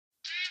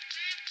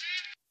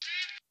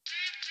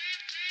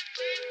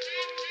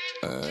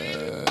Turn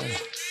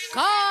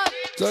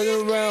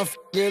it around,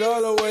 it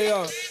all the way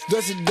up.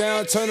 Dust it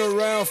down, turn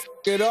around,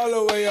 it all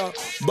the way up.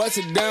 Bust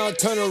it down,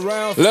 turn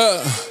around.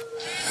 Look,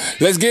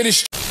 let's get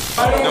it.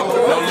 No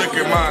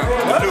liquor mine.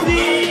 The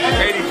new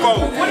 84,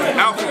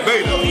 Alpha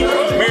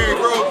Beta, Mary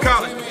Grove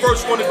College, the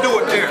first one to do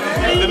it there.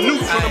 The new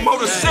from the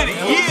Motor City,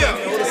 yeah.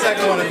 Who's the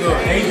second one to do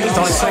it? There's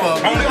only two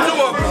of them. Only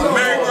two of them,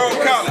 Mary Grove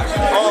College,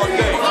 all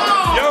day.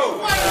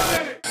 Yo.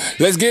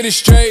 Let's get it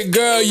straight,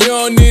 girl, you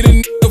don't need a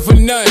nigga for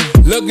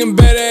nothing. Looking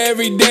better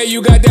every day,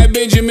 you got that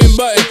Benjamin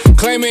Button.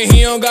 Claiming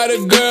he don't got a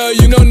girl,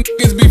 you know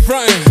niggas be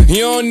frontin'.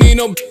 You don't need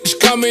no bitch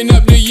coming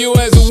up to you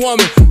as a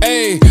woman.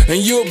 Ayy, and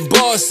you a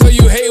boss, so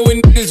you hate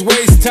when niggas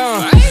waste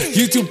time.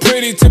 You too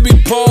pretty to be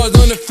paused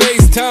on the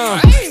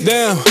FaceTime.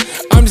 Damn,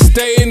 I'm just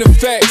stating the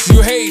facts.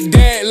 You hate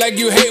that like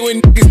you hate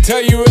when niggas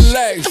tell you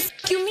relax.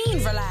 What you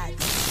mean relax?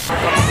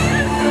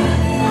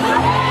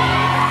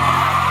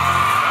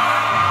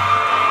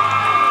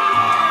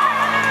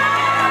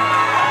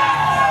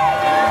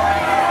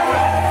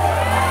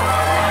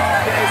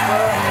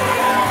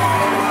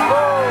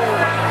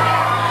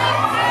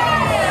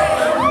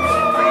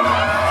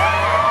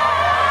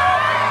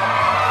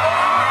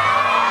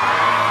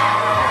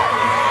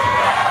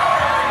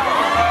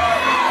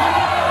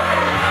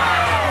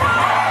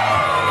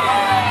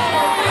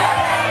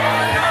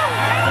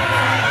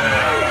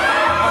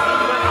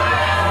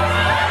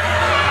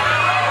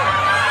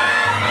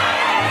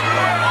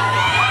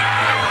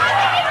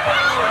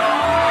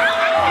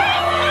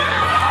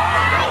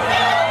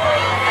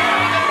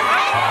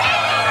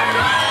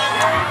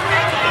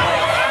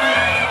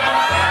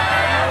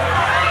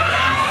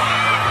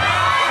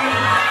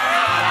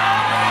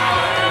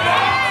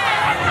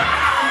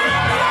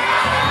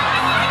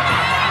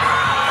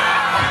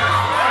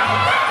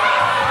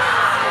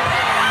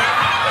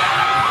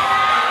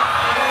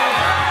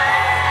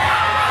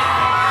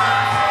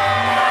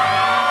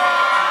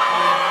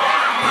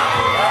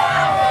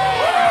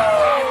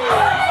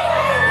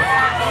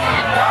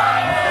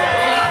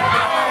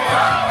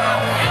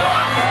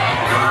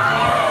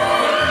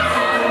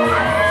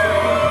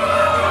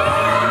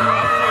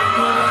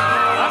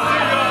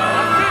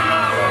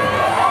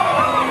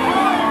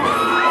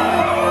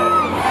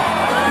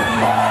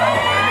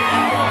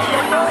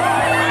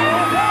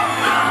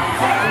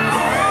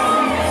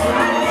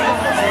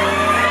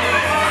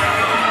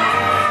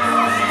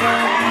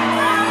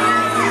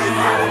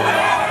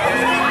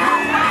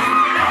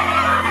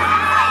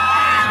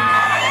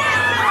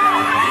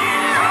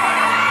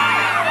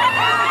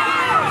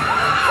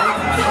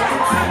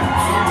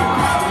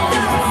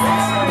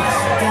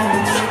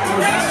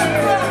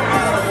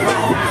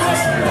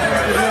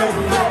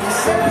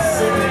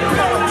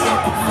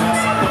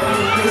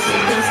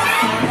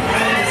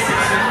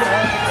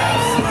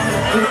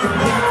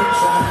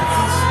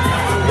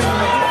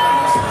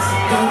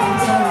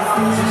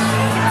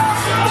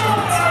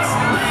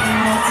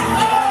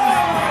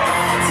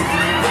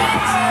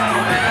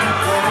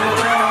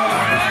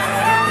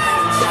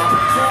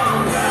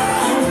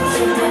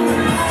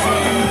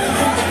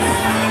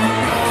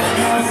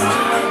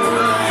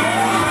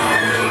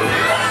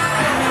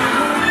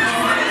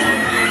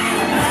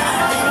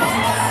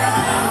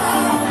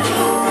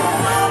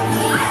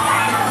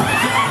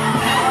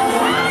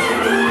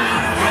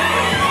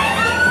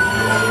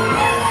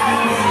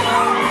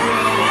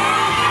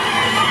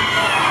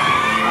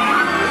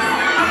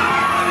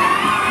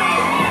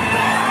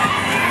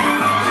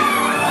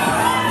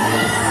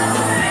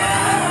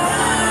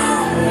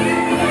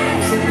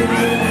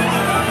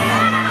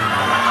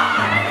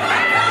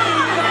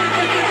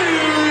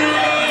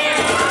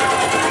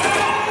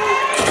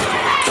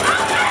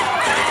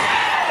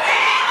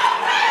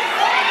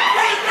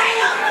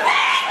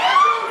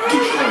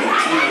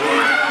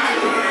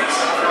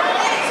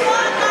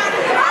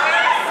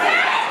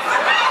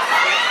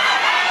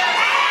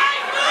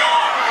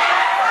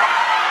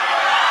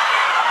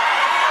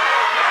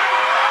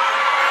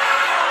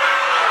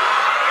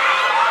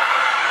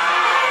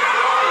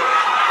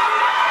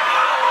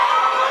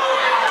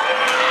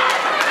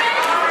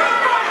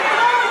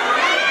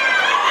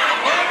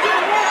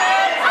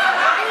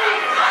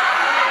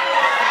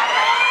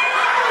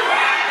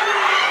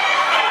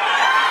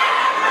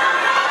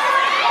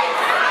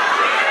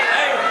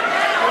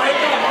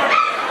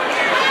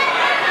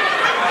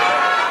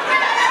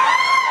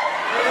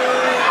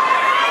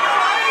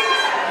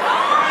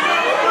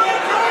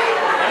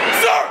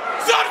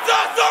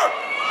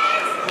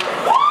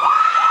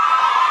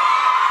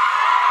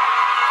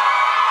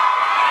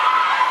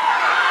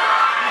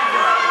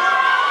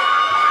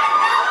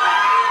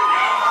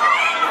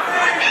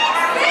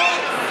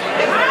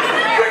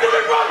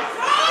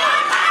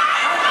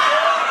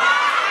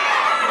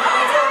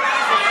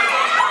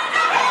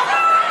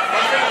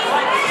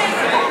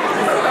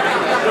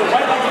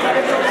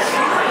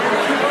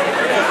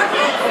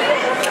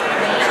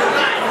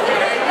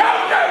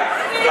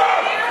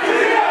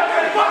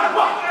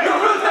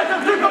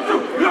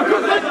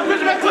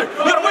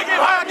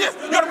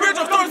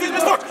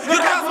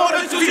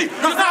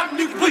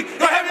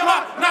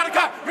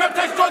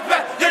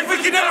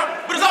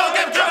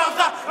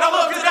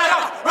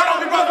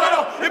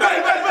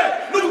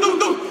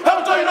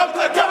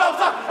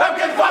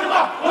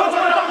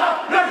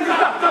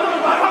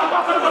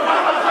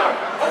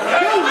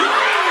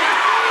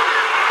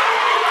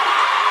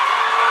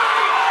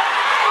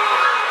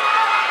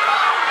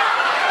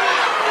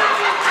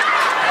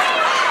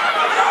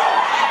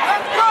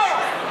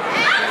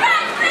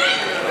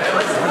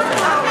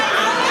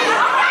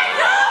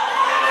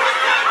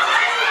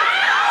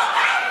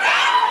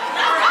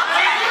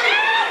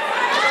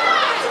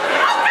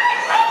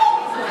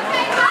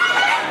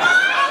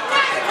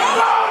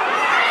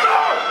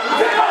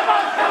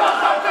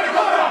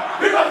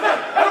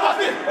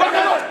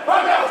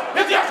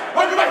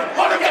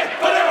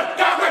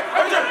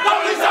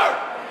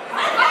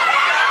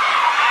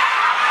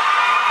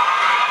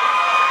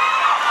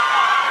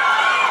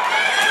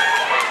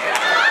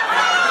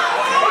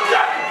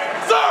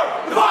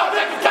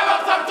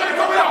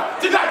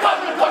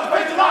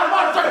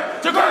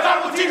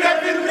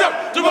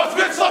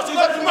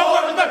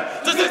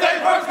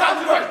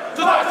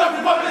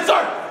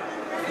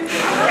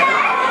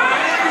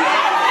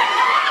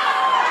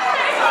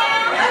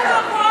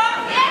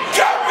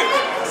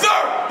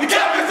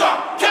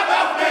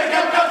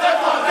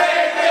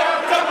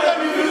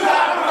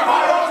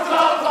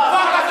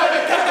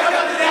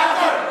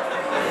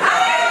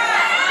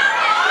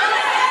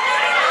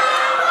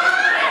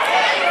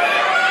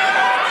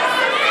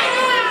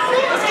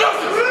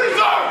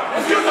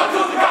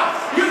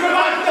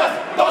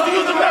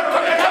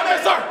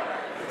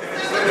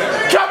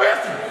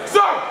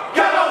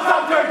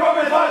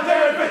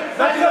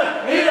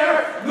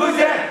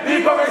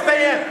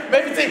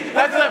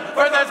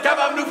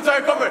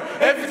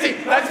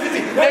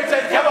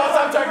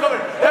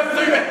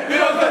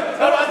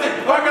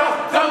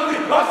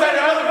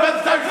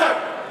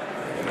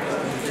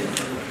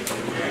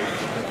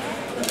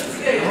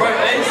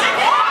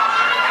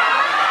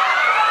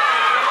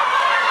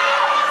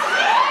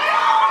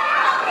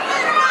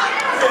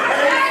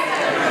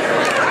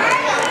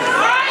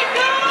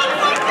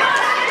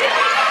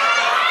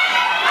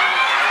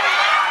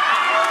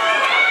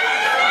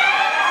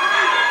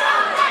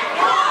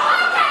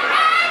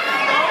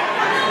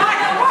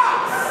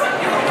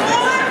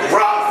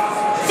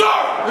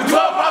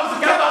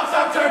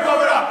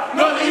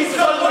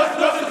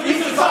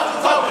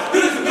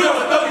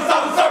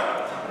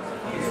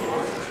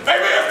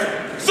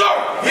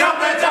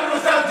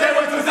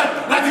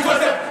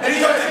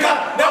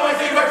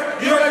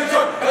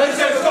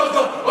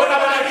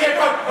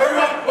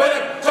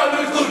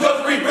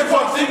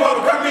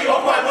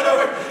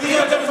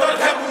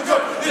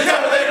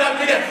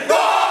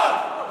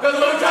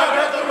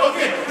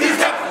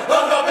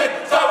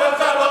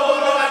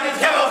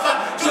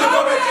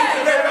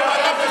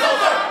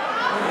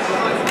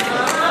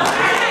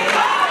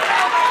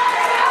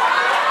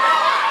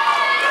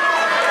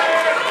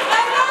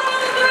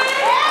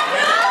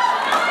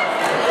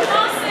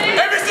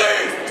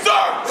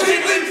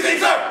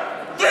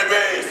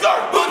 sir.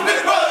 Who's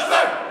big brother,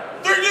 sir?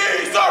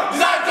 3D, sir.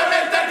 Design, sir.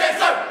 Dedicated,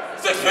 sir.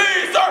 6P,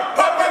 sir.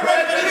 Perfect,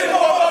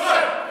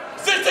 sir.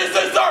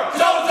 66, sir.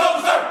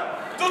 Joe, sir.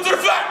 Do to the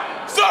flat,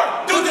 sir.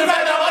 Do to the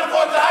flat. Now,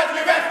 unfortunately, the highest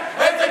revenge.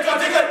 Everything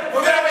comes in good.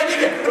 We're going to have a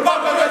TV. The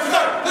pump comes in,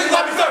 sir. Please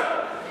let me, sir.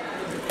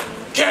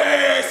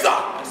 K-sir.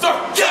 Sir.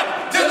 Kim.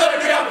 Just let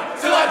it get out.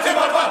 Still like Tim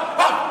on fire.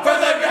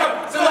 First let it get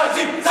out. Still like G.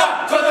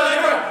 Stop. Still like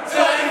anywhere.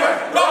 Still like anywhere.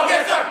 Go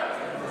again, sir.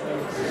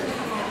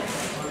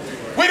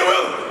 We the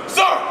will,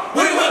 sir.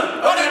 We the will.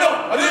 I didn't know.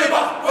 I didn't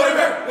know. For the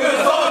bear. We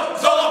the solo.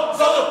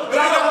 We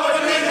don't know how much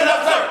it means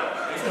enough, sir.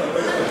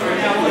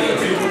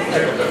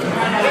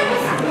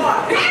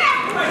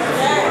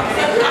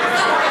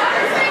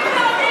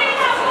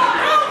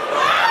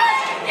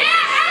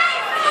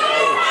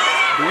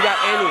 Do we got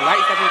any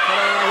lights that can turn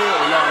on right here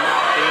or not?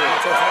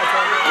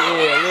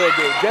 Yeah, a little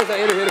bit. Just a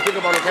little bit to pick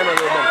up on the camera a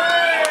little bit.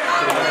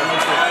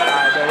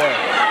 Alright, don't worry.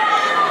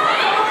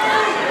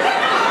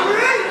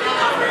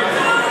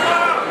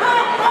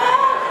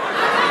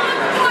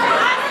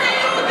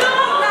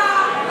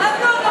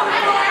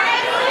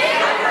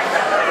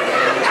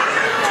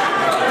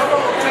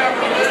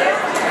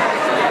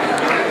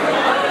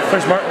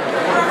 First mark.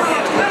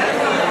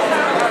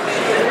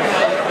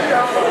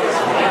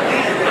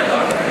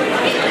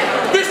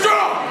 Be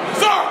strong,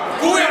 sir.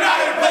 We are not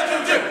here to play to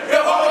the gym. We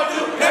have all we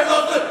do. Never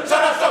lost good. Shut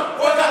up, sir.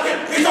 Boys out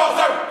here. Be strong,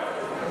 sir.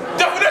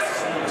 Definition,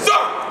 sir.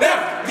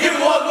 Never. Give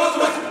it one.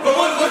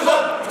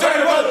 Turn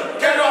your brother.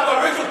 Carry out my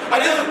rituals.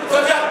 Idealism.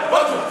 Such as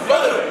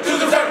brotherhood.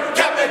 Choose them, sir.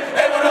 Captain.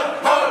 Everyone else.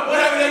 However,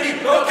 whatever they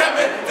need. No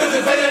captain. This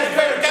is failure.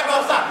 Favorite. Cap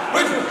outside.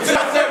 Ritual. Sit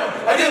out ceremony.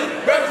 Idealism.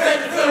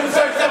 Representation. Film.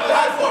 Search. Except for the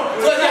highest form.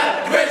 Such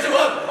as dimension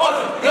was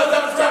awesome. You know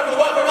something, sir. For the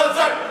one for brother,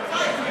 sir.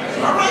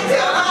 All right,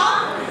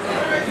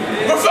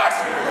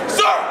 perfection,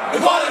 sir.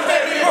 The quality of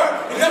state of your work.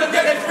 He's gonna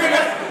get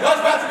experience.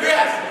 Not about to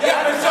react. Yeah,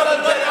 I'm gonna show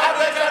them later. I'm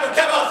gonna have a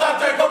Kappa outside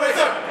turn. Go away,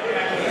 sir.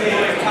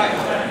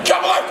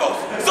 Kappa life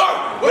goals, sir.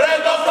 Where there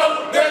is no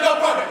struggle, there is no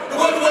progress. The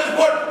ones who win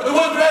support, the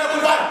ones who better,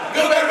 who's high.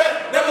 You'll better rest,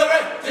 never the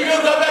rest. So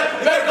you'll go better,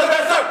 you better go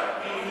better, sir.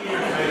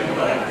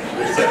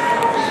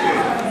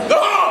 The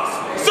Huns,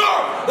 sir.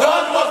 The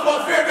Huns was supposed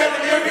to fear better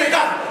than the European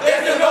gods. They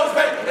still no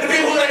respect, and the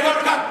people who they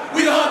never got.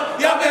 We the Huns,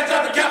 y'all better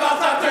try to Kappa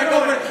outside turn. Go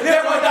over there.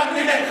 Everyone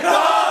dominate that. The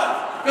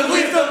Huns. Because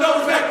we still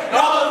no respect, and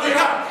all of us we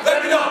got.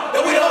 Let me know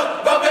that we the Huns.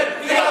 About it,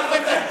 you got us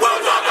like that.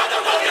 We'll talk about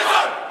them, sir.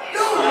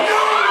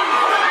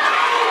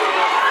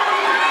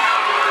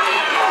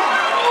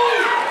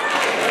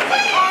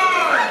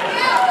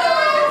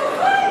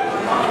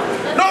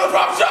 No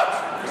problem, shots,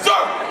 sir.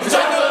 You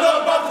try to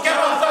know about the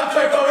Kappa outside the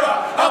trade over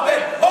there. Out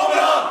there, over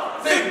the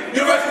Huns. See,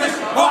 University of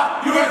Michigan. Why?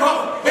 University of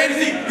Home.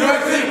 BDC,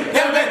 University of City.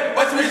 Never been.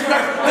 Western Michigan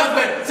University. Nothing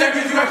been.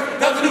 Syracuse University.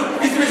 Nothing new.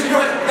 Eastern Michigan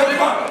University. Nothing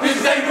fun.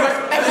 Michigan State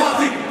University.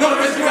 FLC.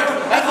 Northern Michigan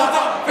University. That's all I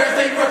thought. Fair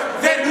State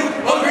University. Zeta New.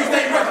 Old Green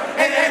State University.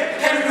 A&M.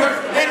 Academy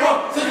University. A&M.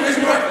 Central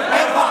Michigan University.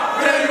 Alpha.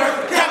 Renata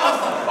University. Kappa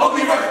outside.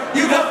 Oakland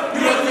University. UW.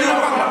 University of New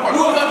York.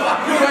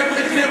 University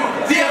of Michigan.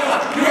 DLA.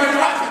 University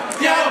of Rochester.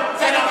 Seattle.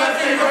 St. Albans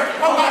State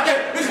University. Oh, God, there.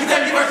 Michigan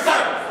State University, sir.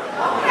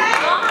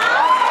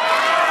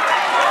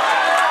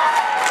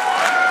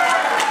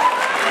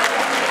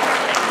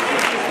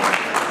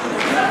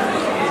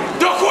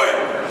 Don't quit,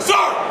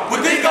 sir.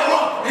 When things go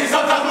wrong, you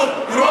sometimes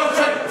look. You run the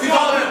train, see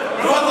all of it.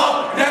 You run the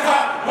law. That's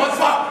right. One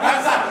spot,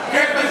 outside.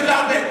 Carry space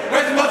down there.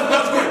 Raising muscle,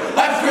 don't quit.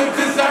 Life is real,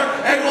 this sir.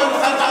 Everyone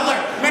was outside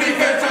learn. Many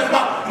fair turns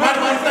about. You might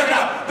have money stuck it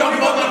out. Don't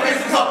give up on the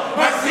face of yourself.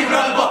 Might see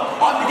another ball.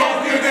 Off the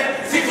game, clear again.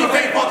 See some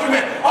pain, fall through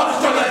men. All the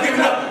struggle is giving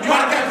up. You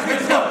might have captured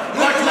good stuff.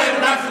 You learn to lay the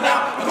knives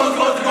down. The close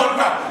goes to go to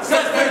crowd.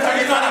 Set the space, turn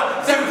your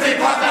out.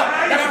 17 clocks out.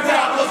 Never tell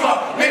how close you are.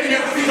 Maybe you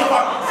never see so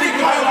far. See you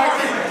by your heart.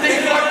 See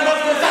you like the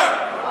most of the sir.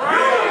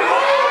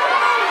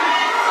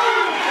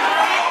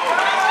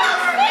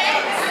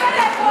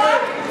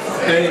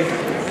 Hey,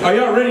 are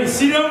y'all ready to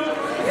see them?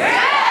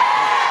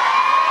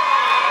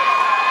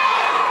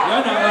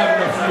 Y'all not loud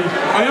enough for me.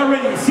 Are y'all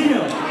ready to see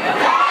them?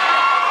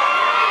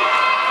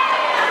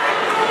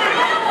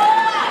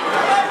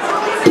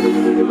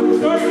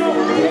 Starting off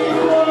with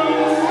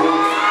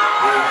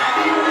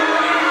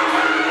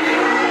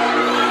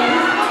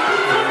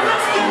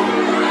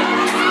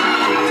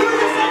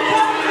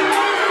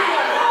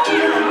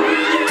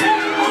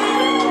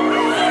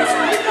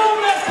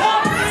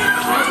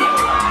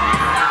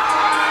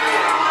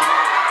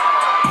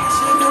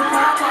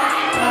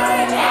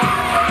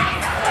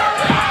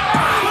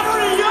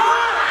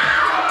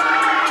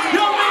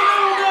Y'all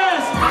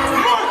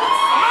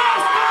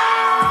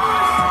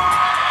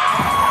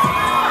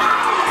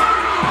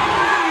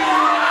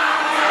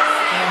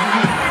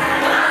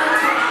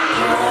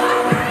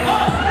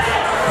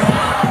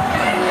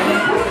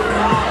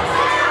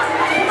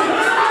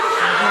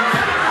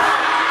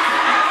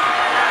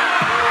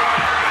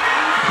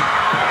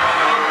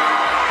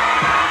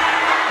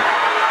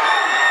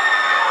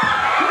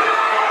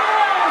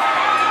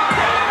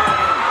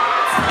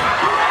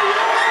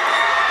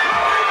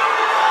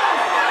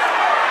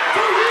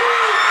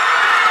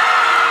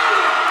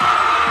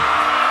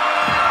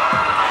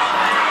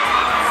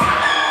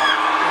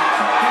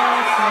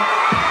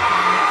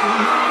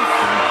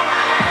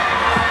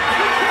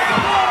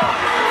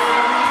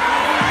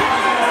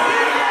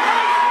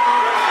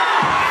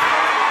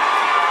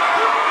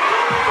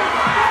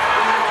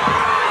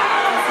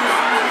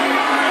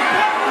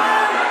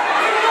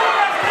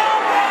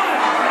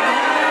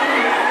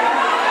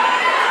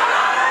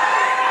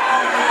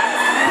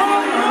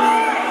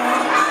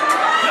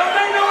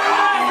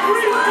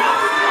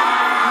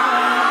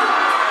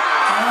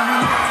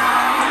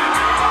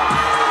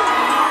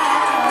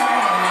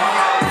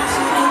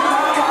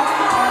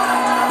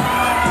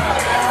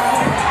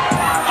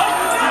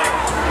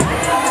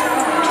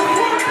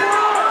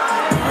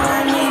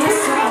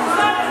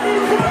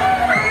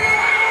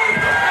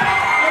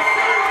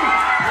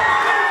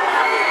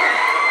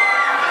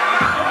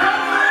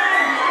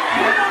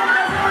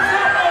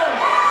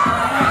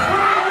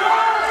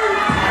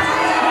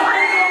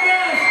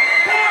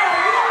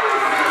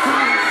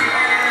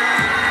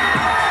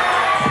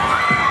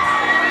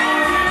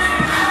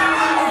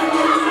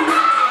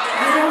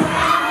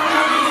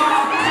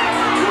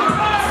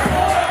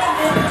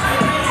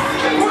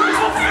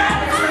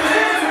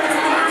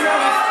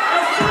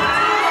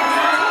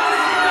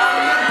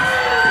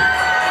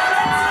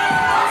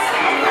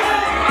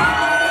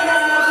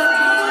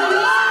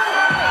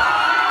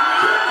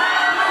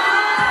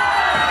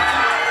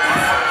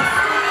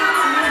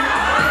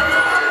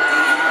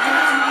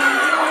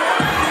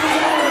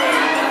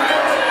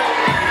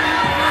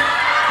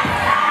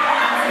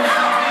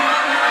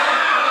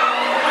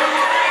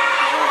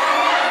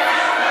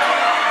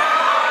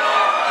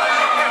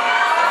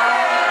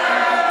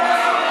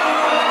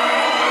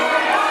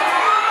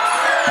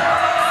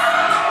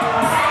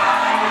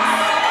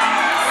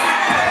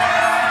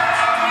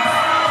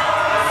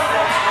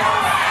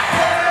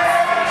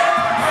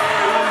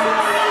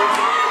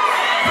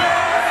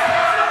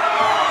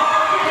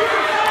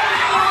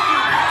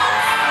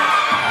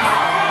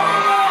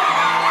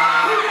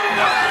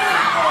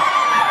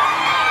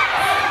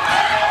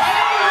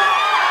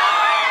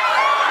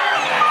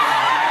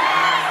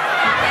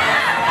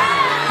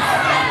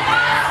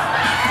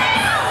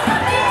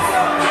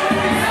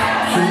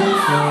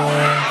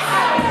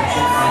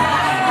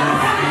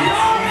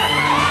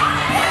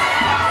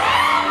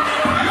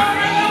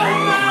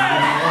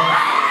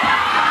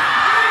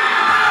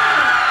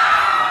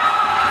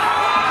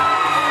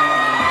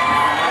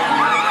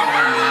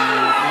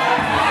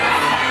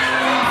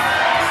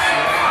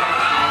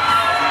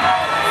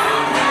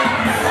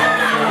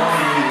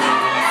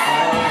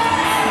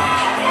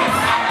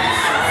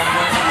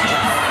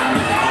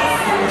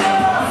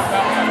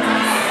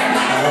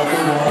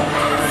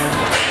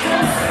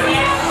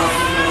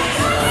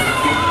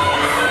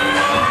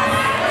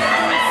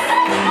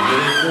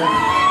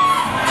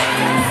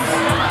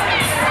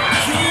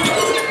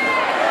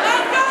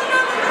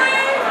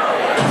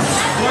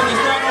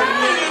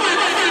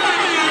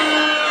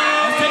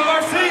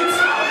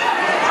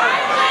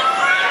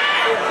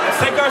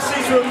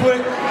real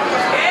quick.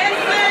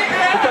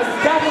 Because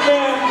it's Kappa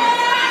man,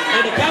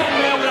 and the Kappa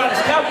man without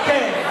his Kappa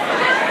can.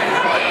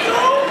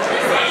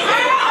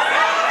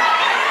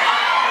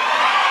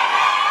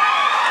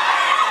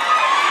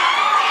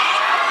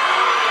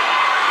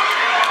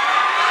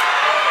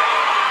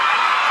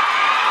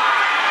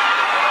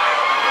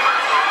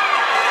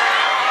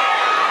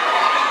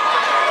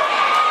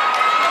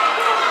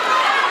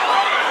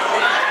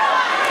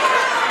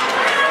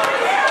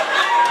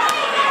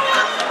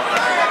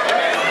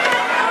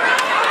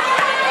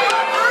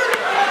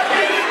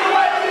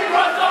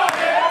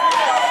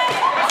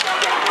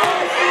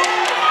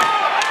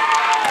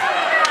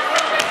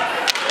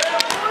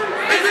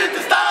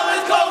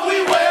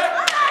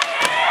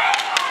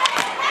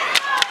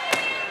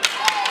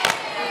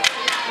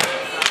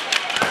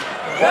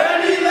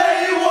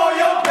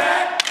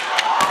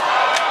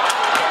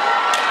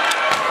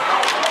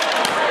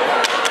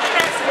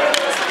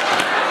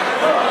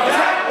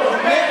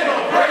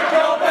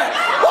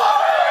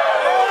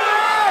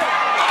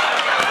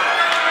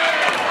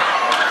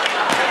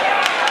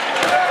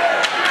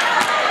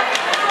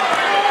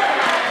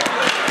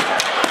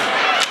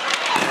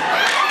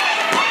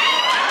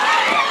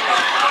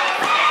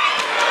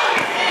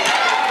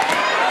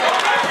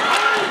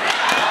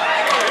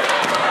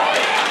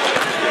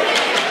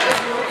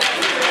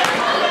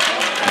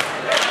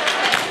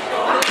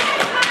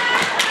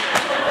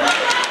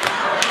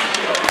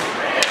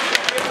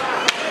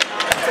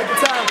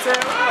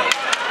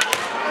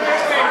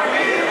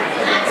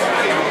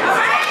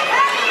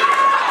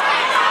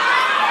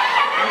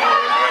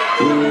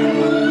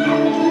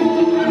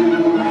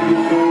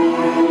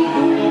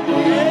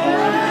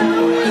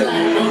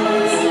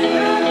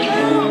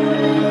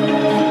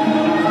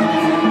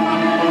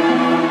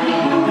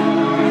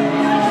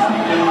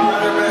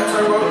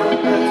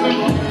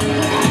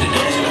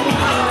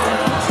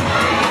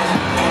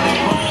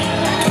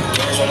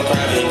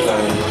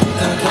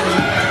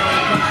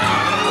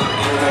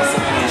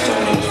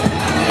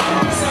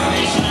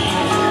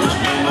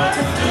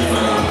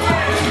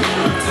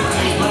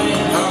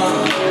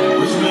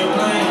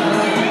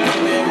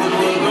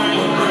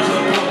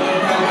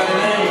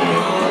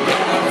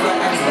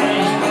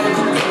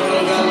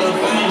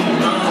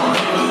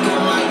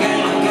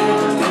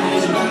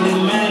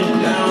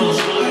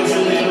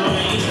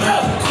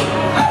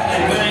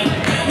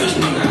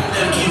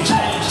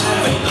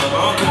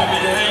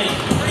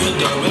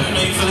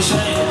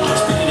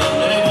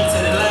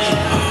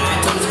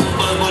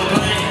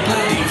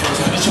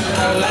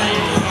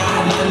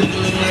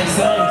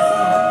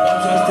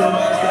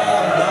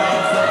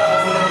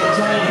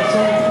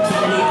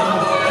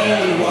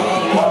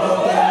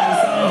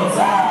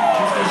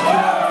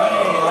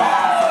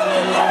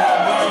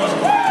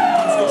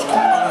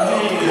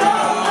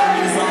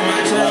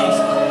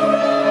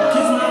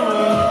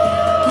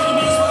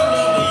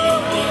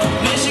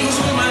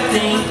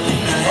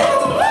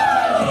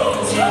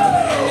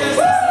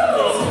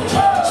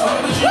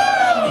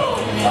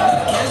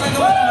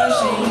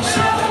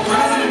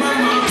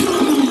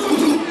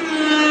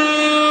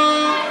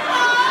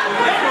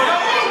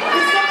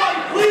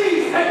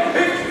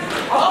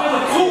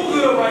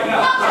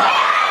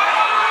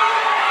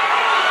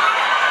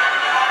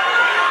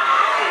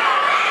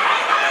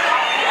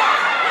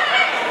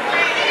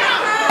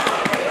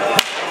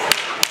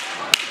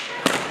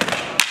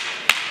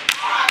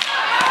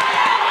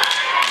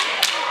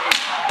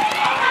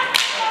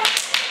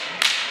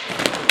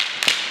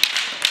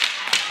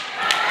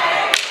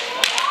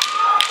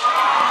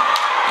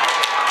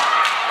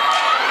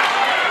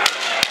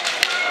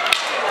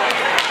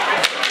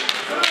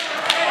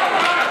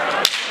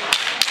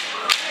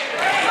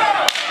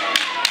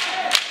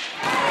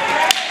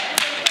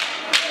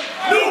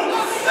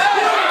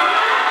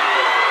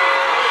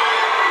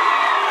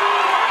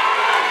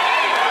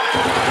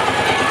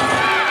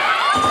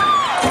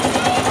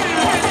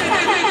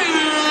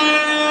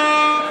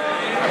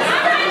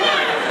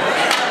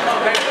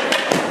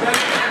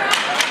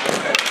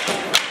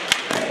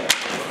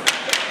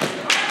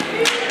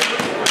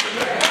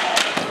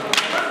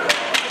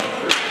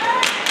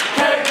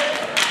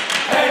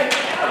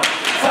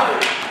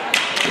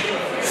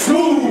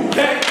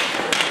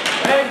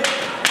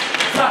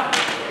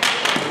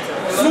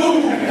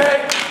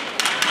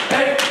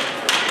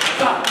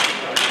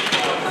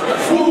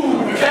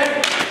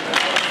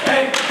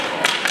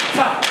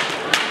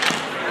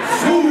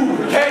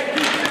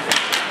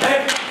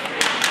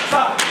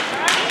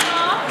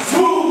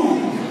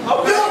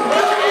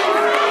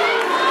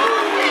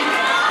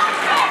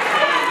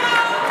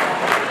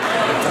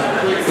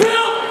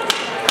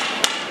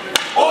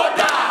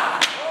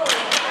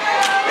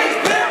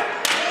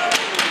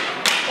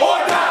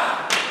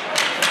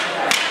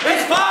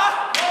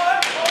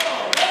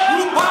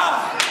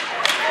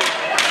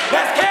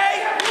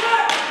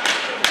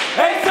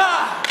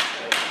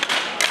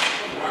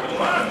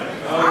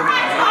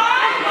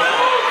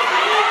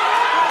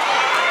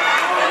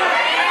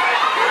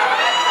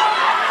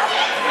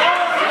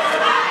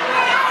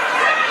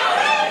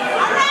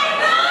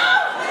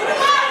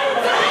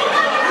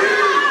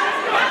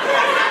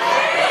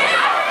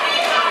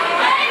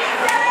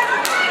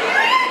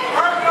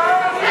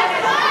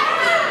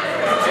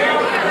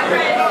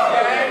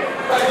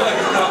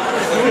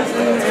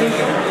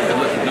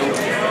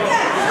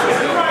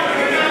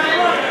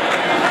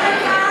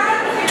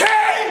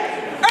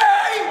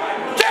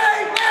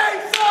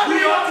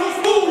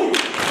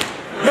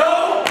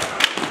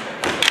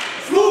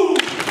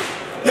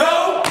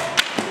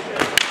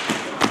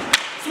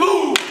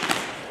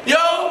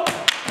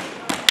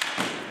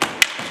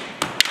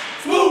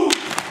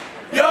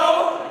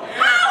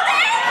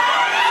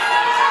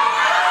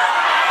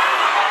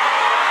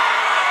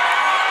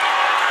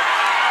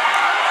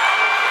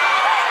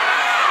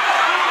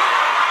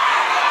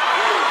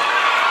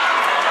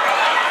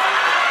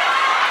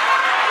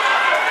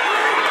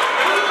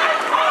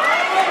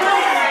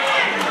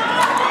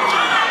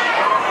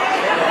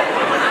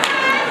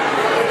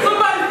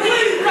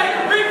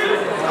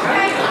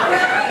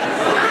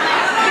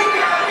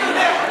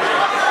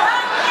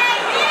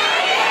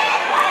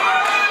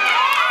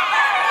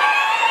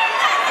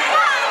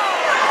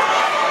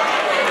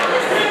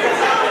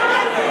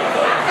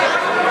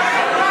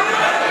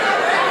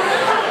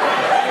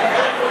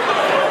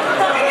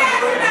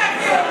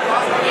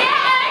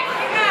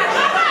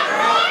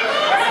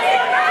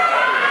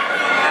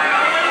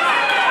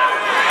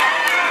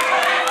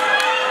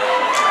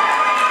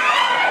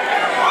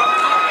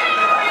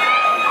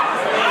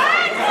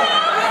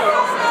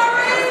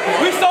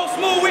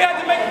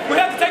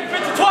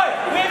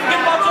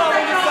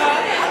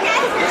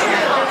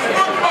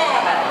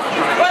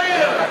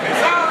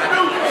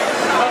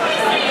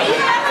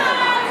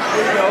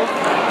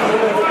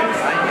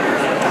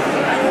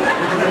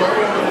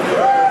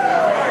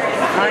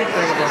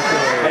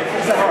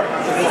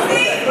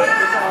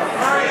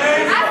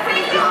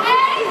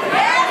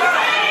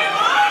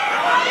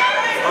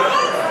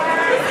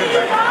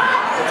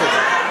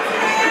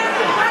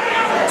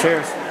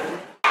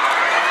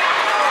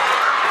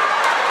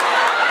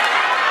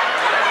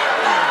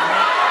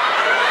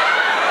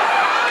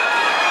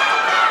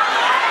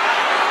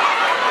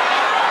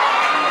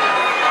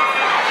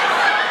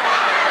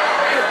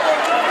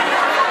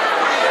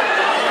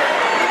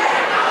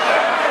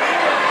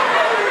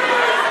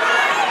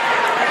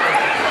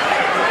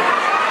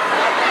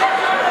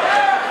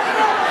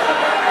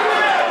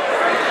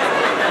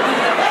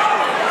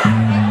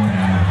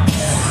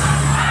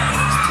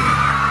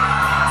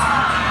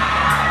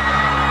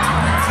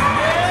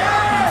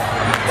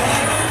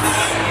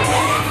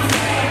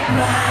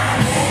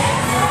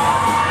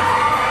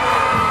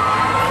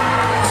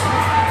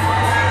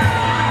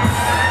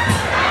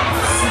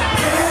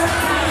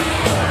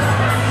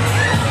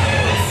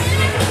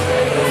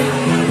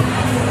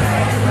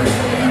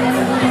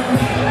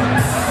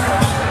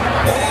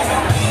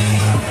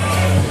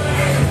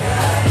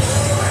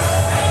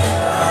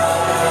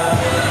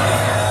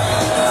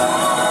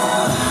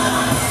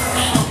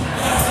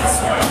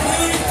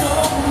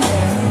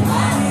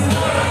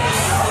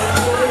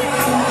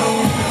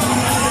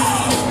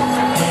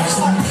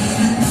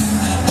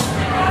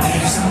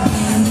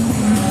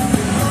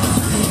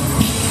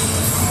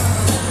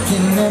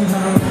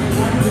 somehow.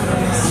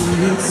 I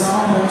see it's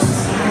almost